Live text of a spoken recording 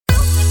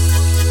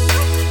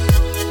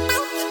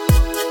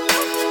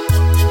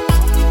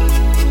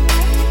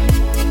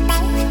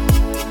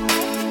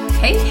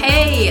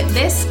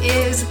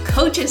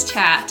Coaches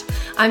Chat.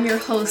 I'm your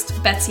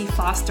host, Betsy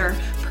Foster,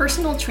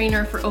 personal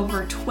trainer for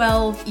over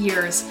 12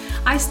 years.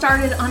 I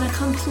started on a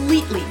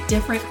completely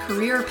different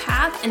career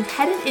path and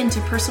headed into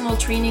personal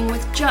training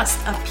with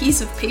just a piece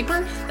of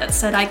paper that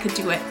said I could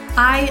do it.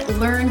 I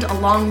learned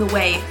along the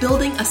way,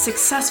 building a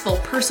successful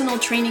personal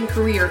training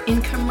career in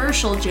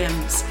commercial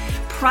gyms,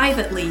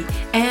 privately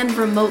and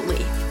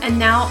remotely. And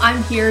now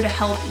I'm here to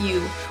help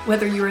you,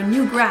 whether you're a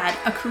new grad,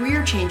 a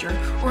career changer,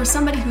 or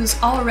somebody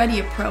who's already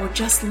a pro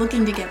just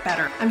looking to get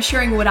better. I'm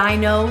sharing what I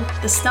know,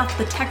 the stuff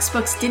the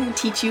textbooks didn't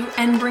teach you,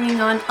 and bringing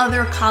on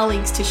other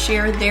colleagues to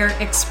share their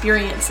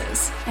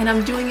experiences. And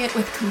I'm doing it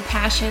with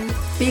compassion,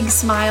 big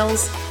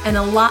smiles, and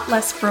a lot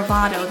less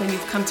bravado than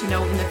you've come to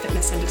know in the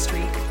fitness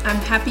industry. I'm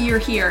happy you're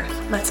here.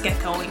 Let's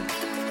get going.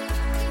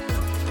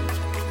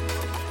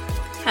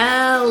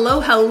 Hello.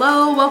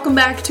 Welcome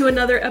back to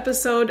another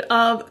episode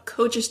of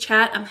Coaches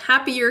Chat. I'm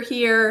happy you're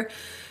here,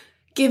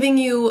 giving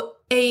you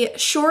a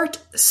short,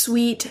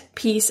 sweet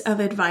piece of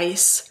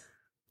advice.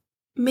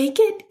 Make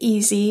it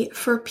easy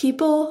for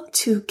people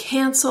to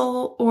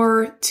cancel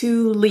or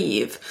to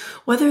leave,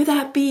 whether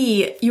that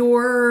be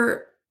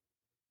your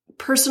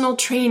personal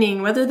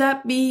training, whether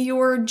that be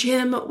your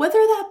gym, whether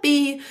that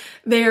be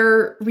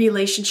their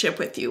relationship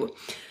with you.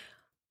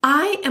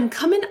 I am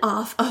coming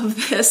off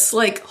of this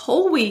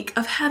whole week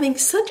of having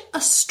such a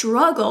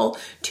struggle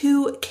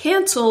to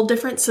cancel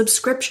different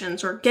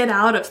subscriptions or get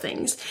out of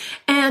things.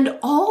 And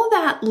all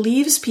that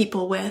leaves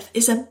people with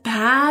is a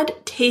bad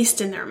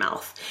taste in their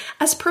mouth.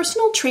 As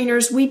personal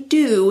trainers, we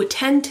do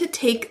tend to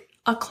take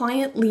a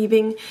client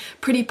leaving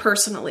pretty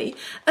personally,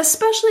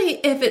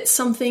 especially if it's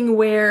something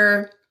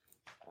where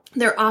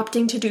they're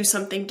opting to do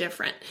something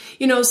different.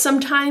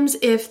 Sometimes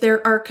if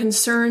there are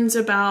concerns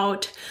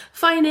about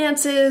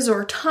finances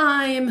or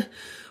time,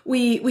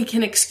 we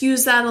can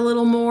excuse that a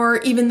little more,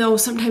 even though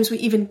sometimes we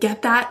even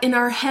get that in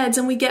our heads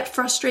and we get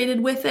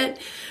frustrated with it.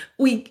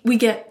 We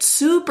get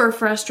super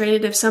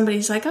frustrated if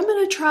somebody's like, I'm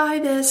going to try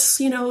this,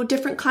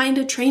 different kind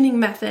of training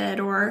method,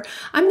 or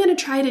I'm going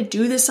to try to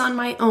do this on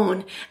my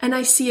own. And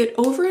I see it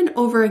over and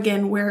over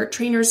again where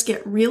trainers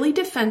get really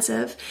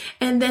defensive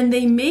and then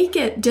they make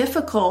it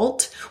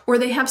difficult, or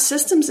they have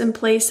systems in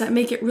place that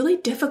make it really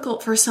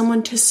difficult for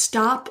someone to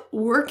stop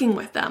working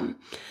with them.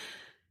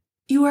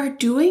 You are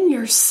doing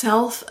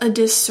yourself a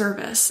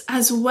disservice,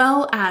 as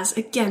well as,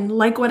 again,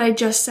 like what I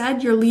just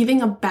said, you're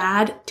leaving a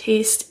bad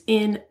taste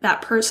in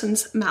that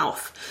person's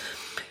mouth.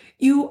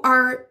 You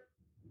are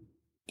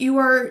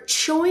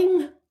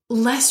showing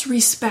less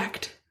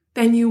respect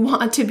than you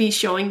want to be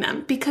showing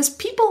them, because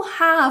people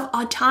have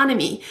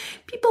autonomy.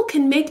 People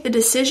can make the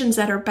decisions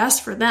that are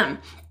best for them.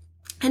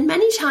 And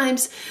many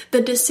times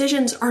the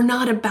decisions are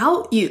not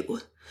about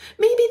you.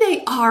 Maybe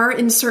they are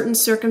in certain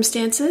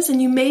circumstances,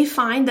 and you may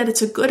find that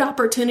it's a good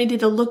opportunity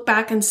to look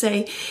back and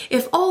say,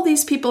 if all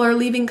these people are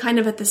leaving kind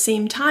of at the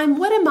same time,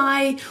 what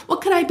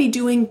could I be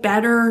doing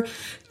better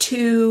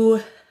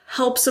to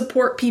help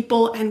support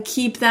people and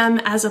keep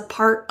them as a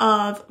part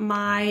of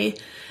my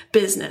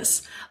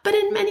business? But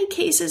in many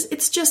cases,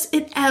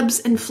 it ebbs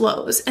and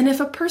flows. And if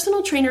a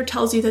personal trainer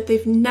tells you that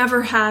they've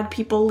never had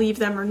people leave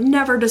them or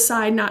never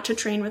decide not to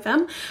train with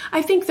them,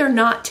 I think they're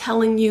not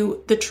telling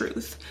you the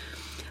truth.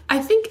 I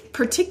think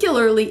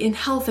particularly in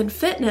health and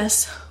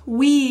fitness,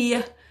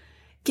 we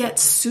get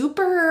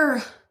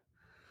super,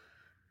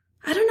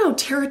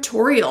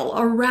 territorial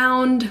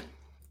around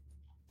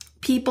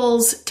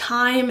people's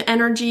time,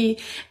 energy,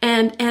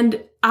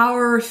 and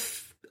our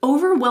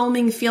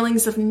overwhelming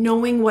feelings of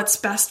knowing what's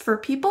best for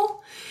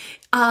people.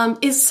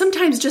 Is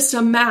sometimes just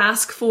a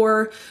mask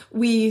for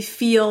we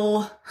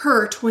feel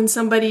hurt when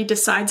somebody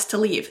decides to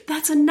leave.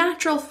 That's a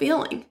natural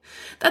feeling.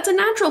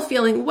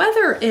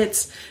 Whether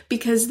it's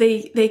because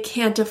they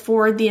can't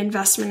afford the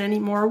investment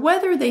anymore,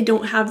 whether they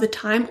don't have the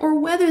time, or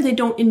whether they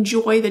don't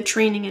enjoy the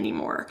training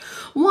anymore.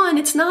 One,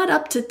 it's not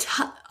up to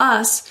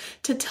us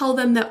to tell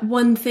them that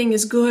one thing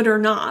is good or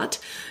not.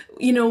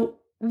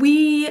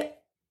 We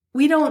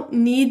don't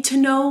need to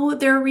know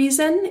their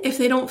reason if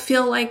they don't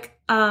feel like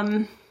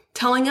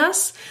telling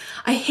us.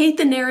 I hate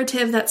the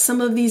narrative that some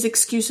of these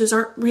excuses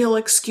aren't real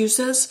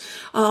excuses.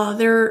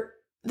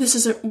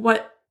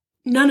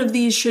 None of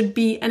these should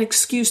be an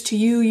excuse to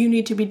you. You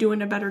need to be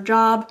doing a better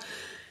job.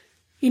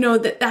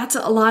 That's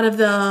a lot of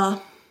the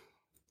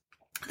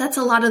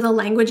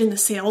language in the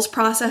sales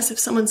process. If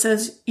someone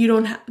says they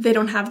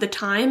don't have the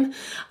time,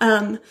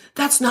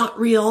 that's not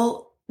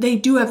real. They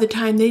do have the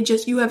time.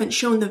 You haven't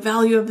shown the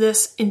value of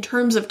this in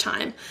terms of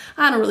time.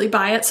 I don't really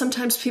buy it.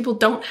 Sometimes people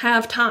don't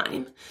have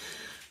time.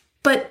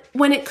 But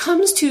when it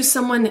comes to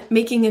someone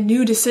making a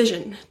new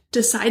decision,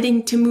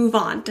 deciding to move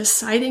on,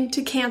 deciding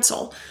to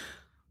cancel,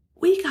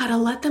 we gotta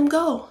let them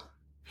go.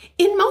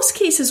 In most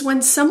cases,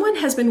 when someone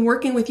has been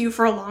working with you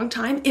for a long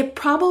time, it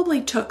probably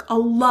took a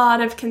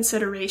lot of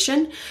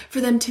consideration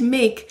for them to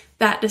make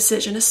that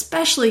decision,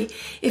 especially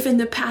if in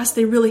the past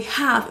they really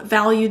have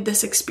valued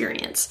this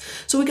experience.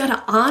 So we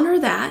gotta honor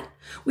that.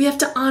 We have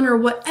to honor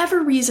whatever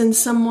reason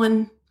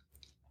someone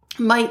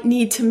might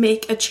need to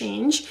make a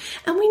change,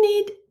 and we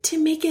need to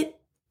make it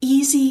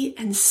easy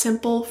and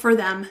simple for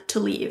them to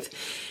leave.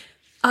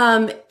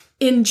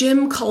 In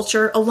gym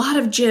culture, a lot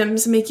of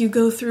gyms make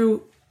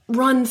you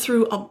run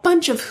through a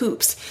bunch of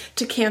hoops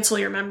to cancel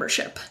your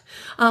membership.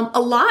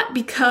 A lot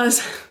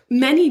because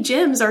many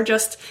gyms are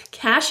just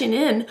cashing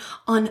in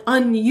on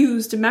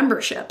unused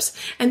memberships,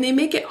 and they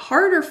make it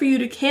harder for you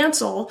to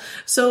cancel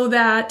so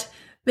that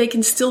they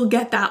can still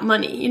get that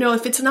money.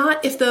 If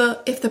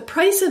the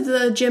price of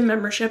the gym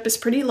membership is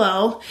pretty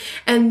low,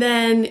 and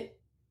then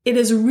it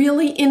is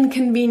really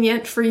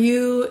inconvenient for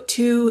you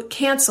to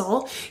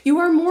cancel, you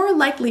are more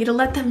likely to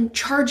let them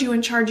charge you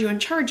and charge you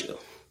and charge you.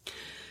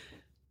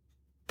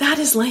 That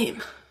is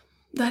lame.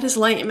 That is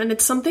lame. And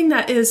it's something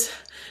that is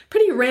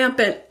pretty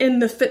rampant in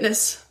the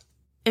fitness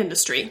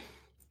industry.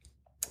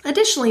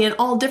 Additionally, in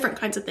all different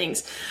kinds of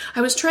things,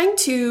 I was trying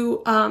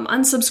to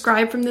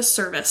unsubscribe from this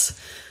service.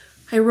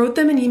 I wrote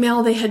them an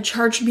email. They had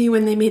charged me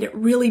when they made it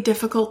really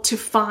difficult to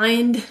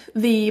find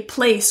the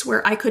place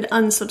where I could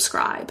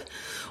unsubscribe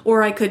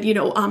or I could,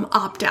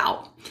 opt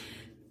out.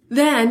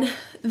 Then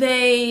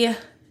they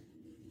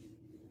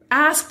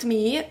asked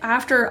me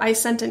after I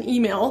sent an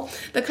email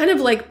that kind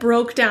of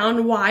broke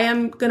down why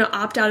I'm going to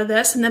opt out of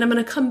this. And then I'm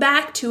going to come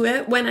back to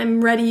it when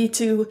I'm ready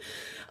to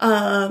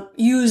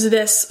use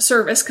this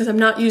service, because I'm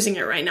not using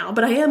it right now,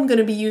 but I am going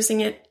to be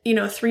using it,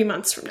 3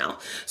 months from now.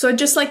 So I'd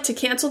just like to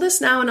cancel this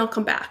now and I'll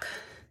come back.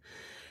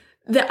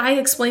 I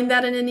explained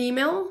that in an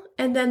email,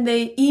 and then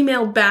they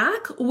emailed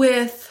back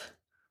with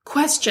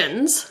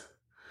questions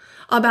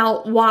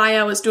about why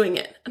I was doing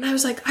it. And I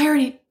was like, I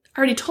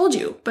already told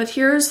you, but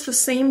here's the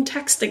same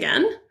text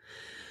again.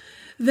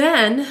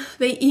 Then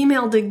they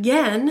emailed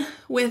again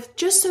with,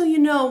 just so you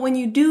know, when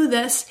you do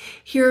this,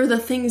 here are the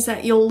things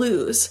that you'll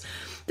lose.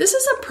 This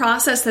is a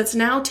process that's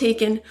now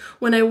taken.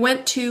 When I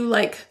went to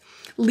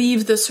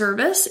leave the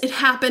service, it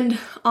happened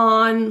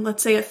on,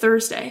 let's say, a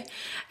Thursday.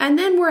 And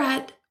then we're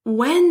at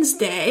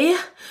Wednesday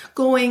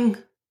going,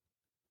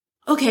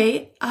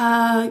 okay,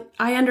 I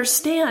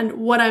understand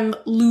what I'm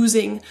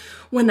losing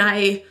when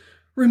I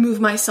remove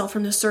myself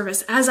from the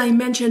service. As I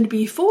mentioned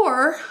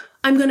before,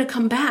 I'm going to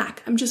come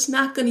back. I'm just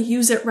not going to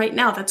use it right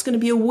now. That's going to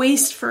be a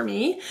waste for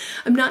me.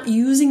 I'm not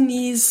using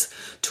these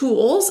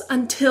tools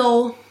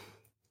until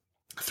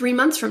 3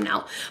 months from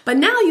now. But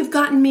now you've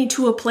gotten me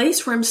to a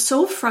place where I'm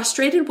so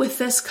frustrated with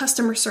this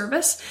customer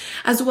service,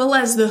 as well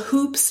as the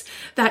hoops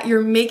that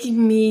you're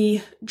making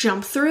me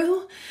jump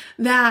through,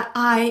 that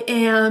I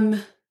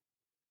am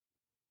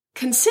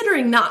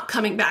considering not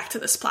coming back to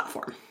this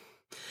platform.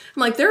 I'm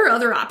like, there are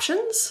other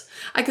options.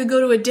 I could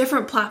go to a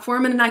different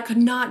platform and I could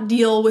not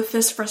deal with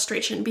this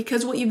frustration,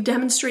 because what you've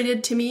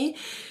demonstrated to me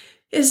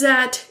is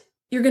that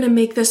you're going to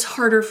make this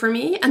harder for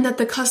me and that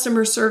the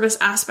customer service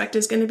aspect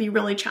is going to be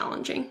really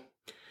challenging.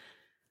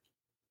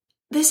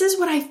 This is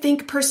what I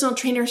think personal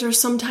trainers are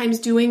sometimes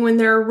doing when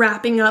they're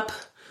wrapping up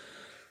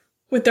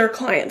with their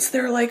clients.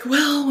 They're like,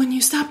 well, when you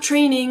stop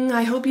training,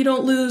 I hope you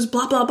don't lose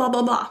blah, blah, blah,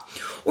 blah, blah.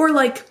 Or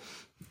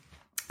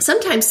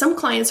sometimes some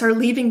clients are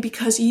leaving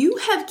because you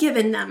have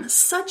given them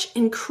such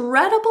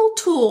incredible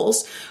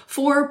tools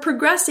for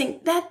progressing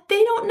that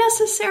they don't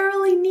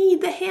necessarily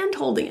need the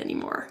hand-holding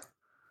anymore.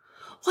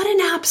 What an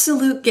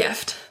absolute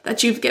gift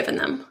that you've given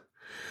them.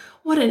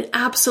 What an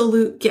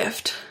absolute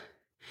gift.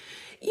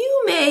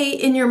 You may,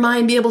 in your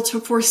mind, be able to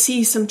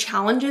foresee some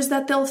challenges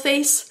that they'll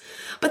face,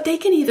 but they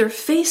can either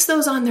face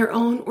those on their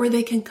own or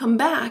they can come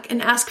back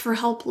and ask for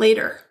help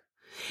later.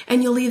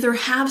 And you'll either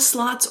have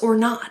slots or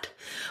not.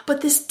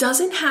 But this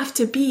doesn't have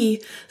to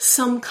be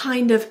some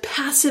kind of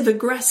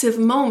passive-aggressive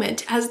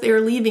moment as they're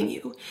leaving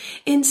you.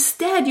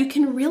 Instead, you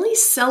can really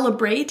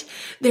celebrate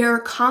their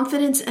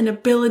confidence and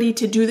ability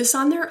to do this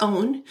on their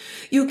own.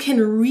 You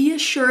can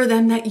reassure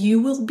them that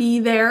you will be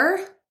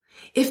there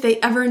if they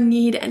ever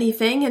need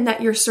anything, and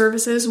that your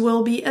services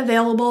will be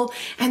available,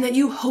 and that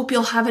you hope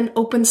you'll have an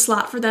open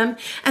slot for them.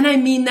 And I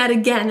mean that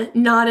again,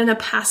 not in a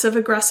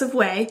passive-aggressive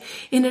way,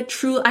 and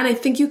I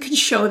think you can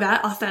show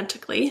that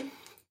authentically.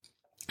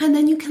 And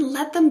then you can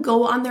let them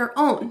go on their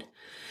own.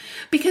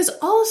 Because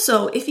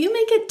also, if you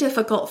make it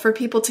difficult for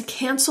people to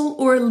cancel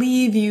or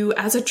leave you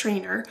as a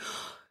trainer,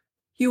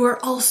 you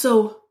are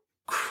also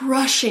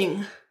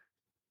crushing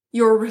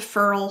your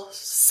referral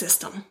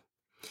system.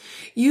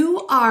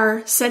 You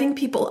are setting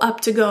people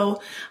up to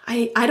go,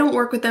 I don't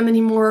work with them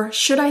anymore.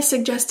 Should I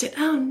suggest it?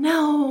 Oh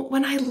no,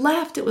 when I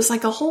left, it was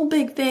like a whole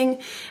big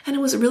thing and it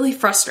was really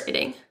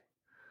frustrating.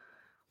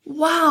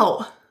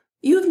 Wow.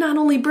 You have not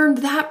only burned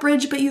that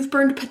bridge, but you've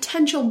burned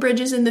potential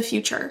bridges in the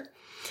future.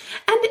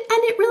 And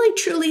it really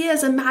truly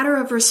is a matter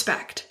of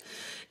respect.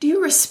 Do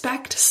you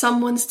respect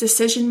someone's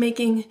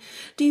decision-making?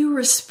 Do you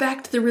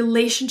respect the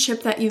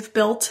relationship that you've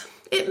built?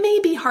 It may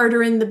be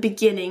harder in the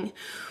beginning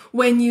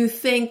when you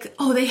think,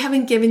 oh, they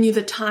haven't given you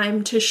the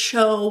time to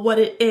show what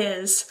it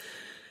is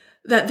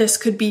that this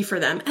could be for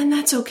them. And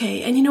that's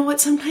okay. And you know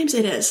what? Sometimes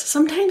it is.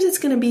 Sometimes it's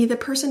going to be the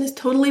person is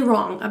totally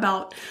wrong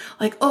about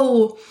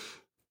oh,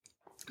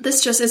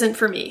 this just isn't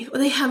for me.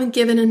 They haven't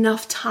given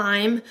enough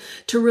time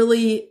to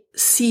really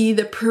see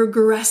the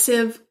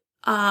progressive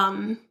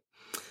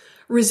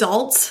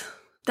results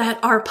that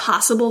are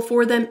possible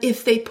for them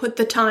if they put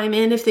the time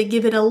in, if they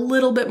give it a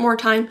little bit more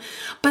time.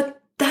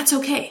 But that's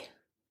okay.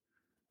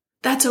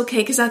 That's okay,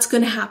 because that's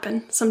going to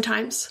happen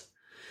sometimes.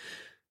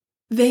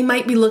 They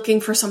might be looking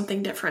for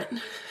something different.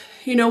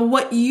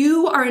 What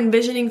you are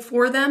envisioning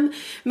for them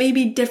may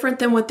be different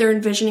than what they're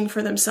envisioning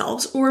for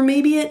themselves, or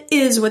maybe it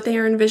is what they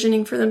are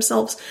envisioning for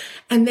themselves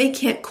and they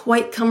can't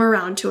quite come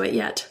around to it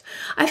yet.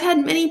 I've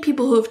had many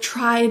people who have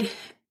tried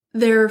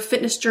their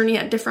fitness journey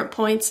at different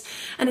points,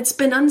 and it's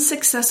been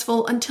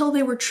unsuccessful until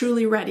they were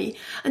truly ready,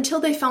 until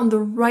they found the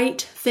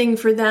right thing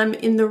for them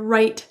in the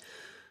right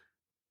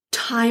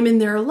time in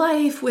their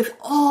life with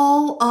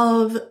all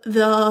of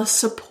the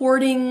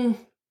supporting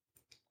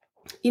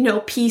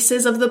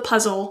pieces of the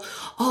puzzle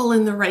all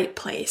in the right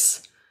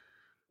place.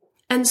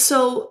 And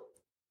so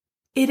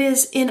it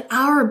is in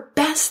our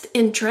best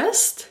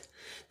interest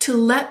to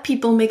let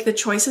people make the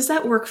choices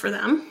that work for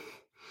them.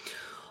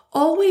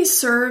 Always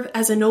serve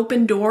as an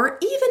open door,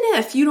 even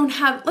if you don't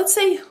have, let's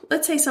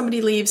say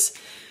somebody leaves,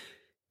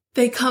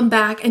 they come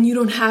back and you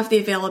don't have the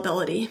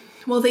availability.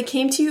 Well, they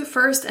came to you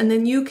first, and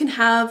then you can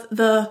have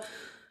the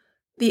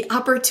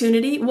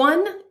opportunity.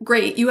 One,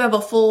 great, you have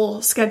a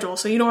full schedule,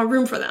 so you don't have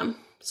room for them.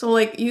 So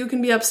you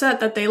can be upset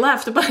that they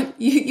left, but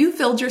you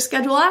filled your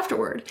schedule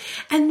afterward.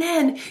 And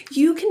then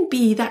you can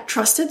be that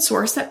trusted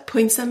source that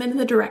points them in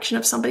the direction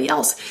of somebody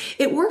else.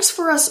 It works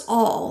for us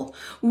all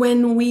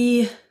when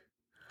we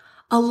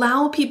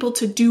allow people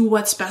to do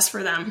what's best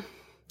for them.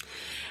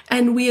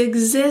 And we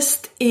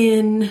exist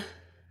in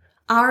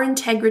our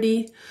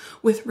integrity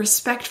with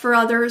respect for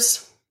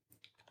others,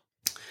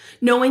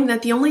 knowing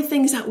that the only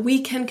things that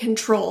we can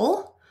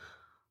control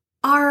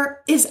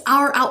is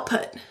our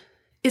output.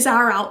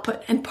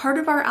 And part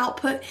of our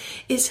output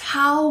is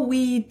how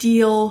we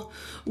deal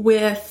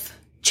with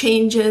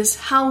changes,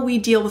 how we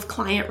deal with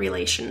client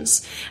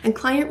relations. And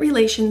client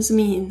relations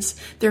means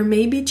there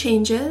may be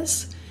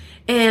changes,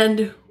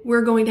 and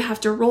we're going to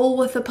have to roll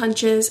with the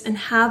punches and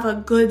have a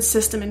good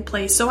system in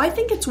place. So I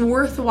think it's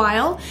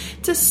worthwhile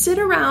to sit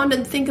around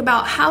and think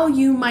about how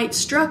you might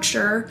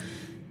structure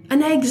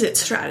an exit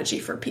strategy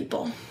for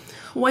people.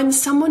 When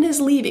someone is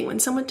leaving, when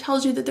someone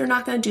tells you that they're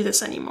not going to do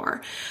this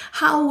anymore,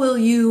 how will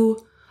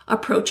you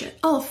approach it?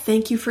 Oh,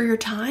 thank you for your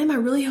time. I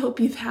really hope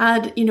you've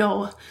had,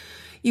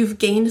 you've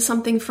gained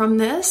something from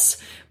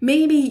this.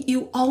 Maybe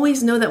you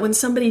always know that when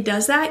somebody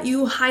does that,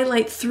 you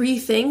highlight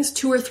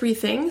 2 or 3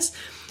 things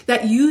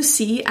that you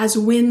see as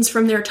wins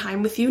from their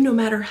time with you, no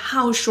matter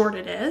how short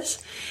it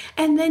is.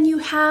 And then you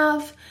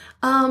have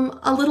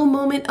a little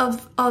moment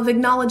of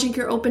acknowledging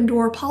your open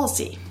door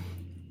policy.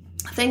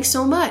 Thanks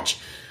so much.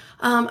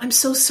 I'm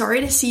so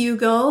sorry to see you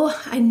go.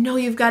 I know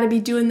you've got to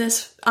be doing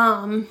this,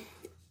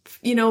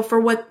 for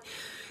what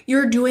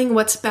you're doing,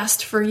 what's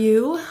best for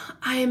you.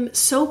 I'm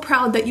so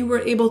proud that you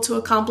were able to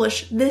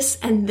accomplish this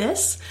and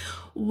this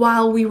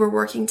while we were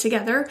working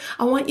together.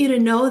 I want you to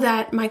know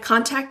that my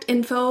contact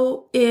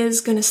info is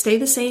going to stay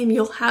the same.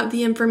 You'll have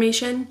the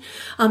information.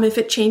 If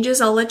it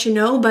changes, I'll let you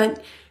know,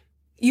 but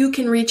you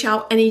can reach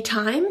out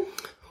anytime.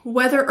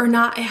 Whether or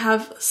not I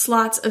have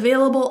slots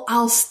available,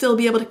 I'll still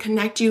be able to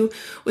connect you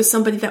with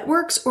somebody that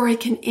works, or I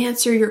can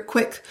answer your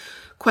quick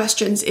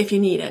questions if you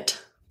need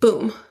it.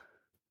 Boom.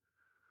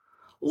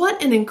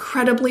 What an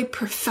incredibly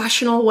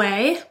professional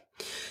way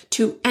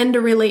to end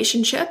a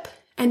relationship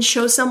and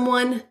show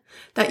someone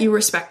that you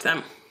respect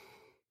them.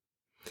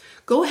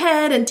 Go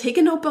ahead and take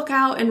a notebook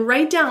out and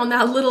write down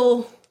that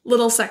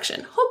little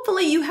section.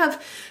 Hopefully you have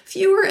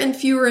fewer and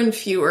fewer and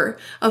fewer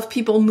of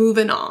people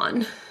moving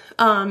on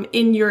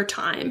in your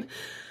time.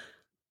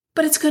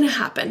 But it's going to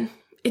happen.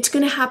 It's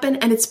going to happen,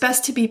 and it's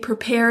best to be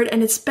prepared,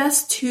 and it's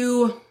best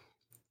to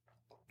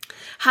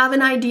have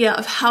an idea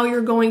of how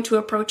you're going to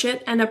approach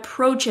it, and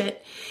approach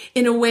it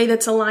in a way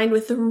that's aligned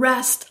with the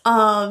rest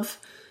of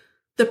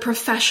the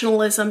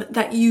professionalism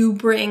that you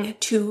bring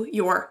to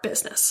your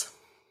business.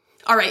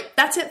 All right,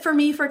 that's it for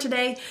me for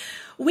today.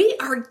 We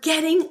are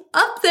getting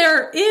up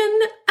there in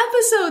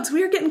episodes.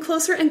 We are getting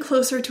closer and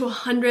closer to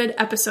 100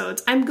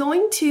 episodes. I'm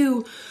going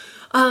to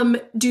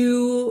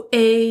do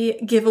a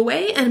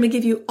giveaway, and I'm going to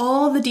give you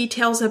all the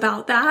details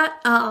about that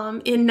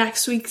in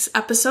next week's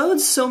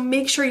episodes. So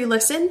make sure you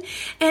listen.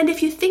 And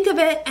if you think of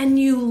it and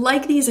you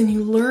like these and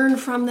you learn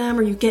from them,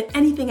 or you get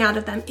anything out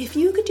of them, if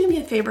you could do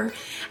me a favor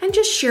and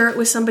just share it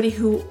with somebody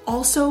who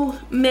also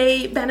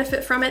may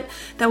benefit from it,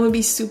 that would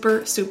be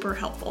super, super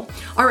helpful.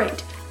 All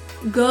right,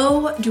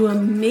 go do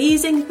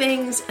amazing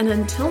things. And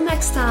until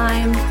next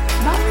time,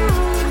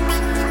 bye.